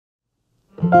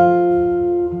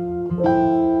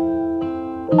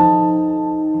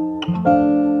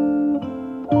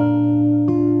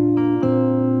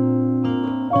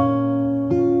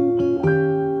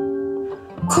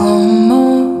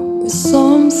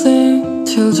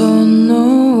till don't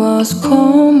know what's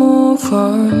come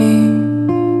over me.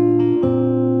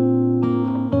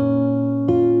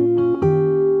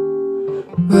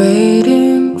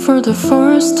 Waiting for the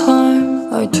first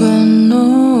time, I don't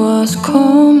know what's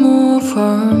come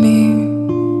over me.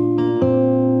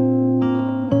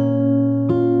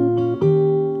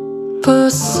 But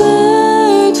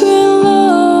say we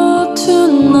love to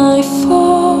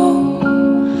nightfall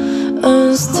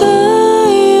and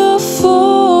stay up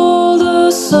for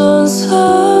the sunset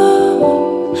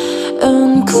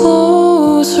and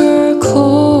closer,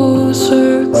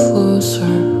 closer,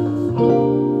 closer.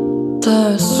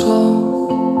 That's all.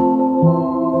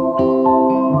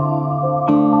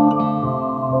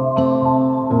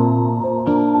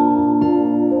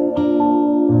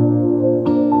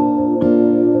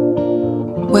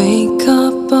 Wake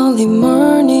up early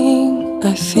morning,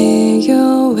 I feel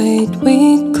your weight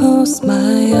with close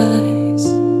my eyes.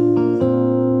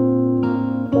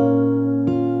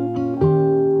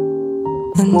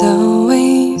 And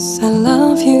always I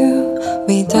love you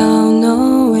without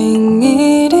knowing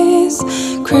it is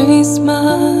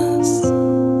Christmas.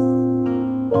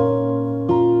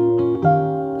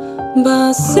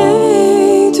 But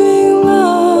say doing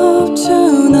love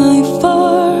tonight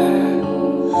far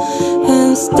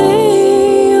and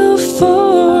stay up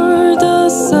for the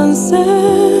sunset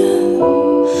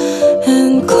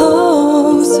and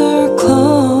closer,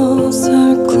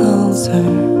 closer, closer.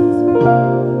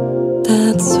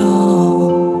 That's all.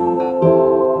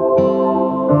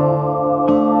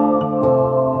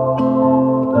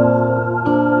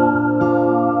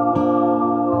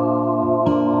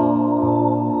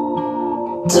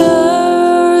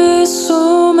 There is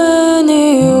so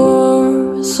many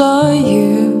words I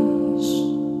use.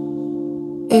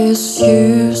 It's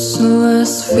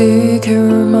useless figure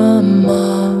my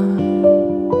mind.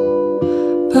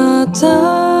 But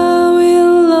I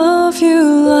will love you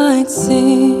like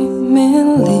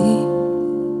seemingly,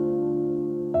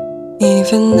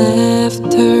 even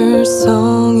after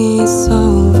song is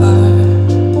over.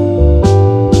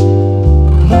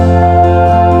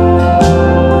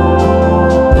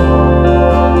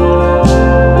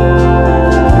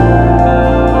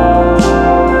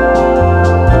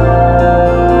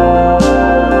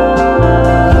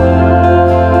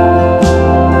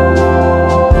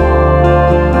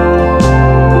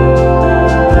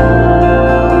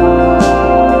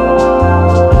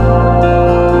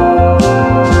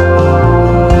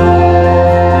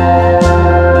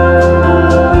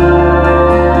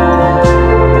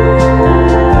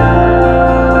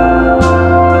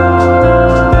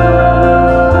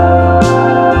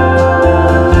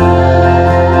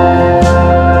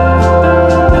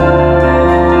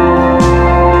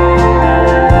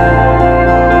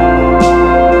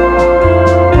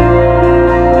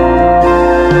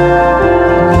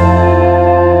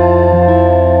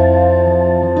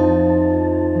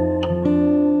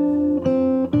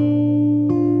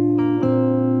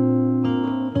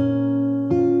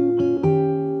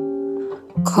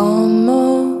 Come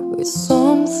up with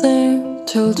something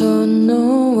till don't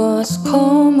know what's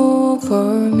come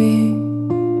over me.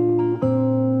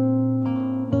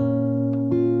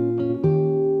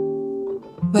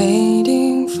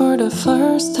 Waiting for the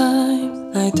first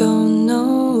time, I don't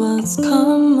know what's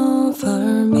come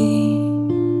over me.